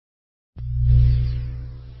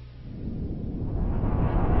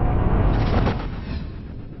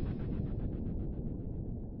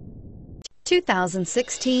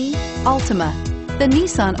2016 Altima. The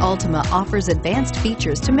Nissan Altima offers advanced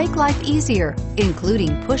features to make life easier,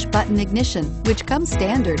 including push-button ignition, which comes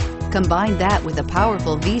standard. Combine that with a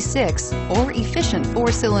powerful V6 or efficient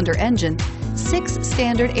 4-cylinder engine, 6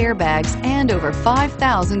 standard airbags, and over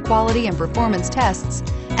 5,000 quality and performance tests,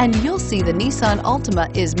 and you'll see the Nissan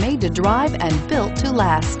Altima is made to drive and built to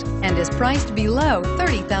last, and is priced below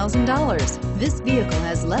 $30,000. This vehicle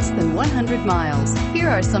has less than 100 miles. Here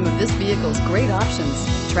are some of this vehicle's great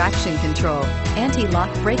options: traction control,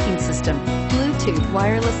 anti-lock braking system, Bluetooth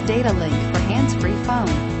wireless data link for hands-free phone,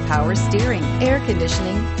 power steering, air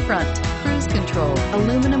conditioning, front, cruise control,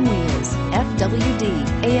 aluminum wheels, FWD,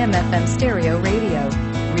 AM/FM stereo radio,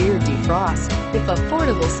 rear defrost. If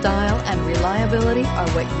affordable style and reliability are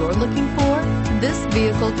what you're looking for, this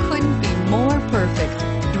vehicle couldn't be more perfect.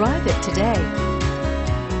 Drive it today.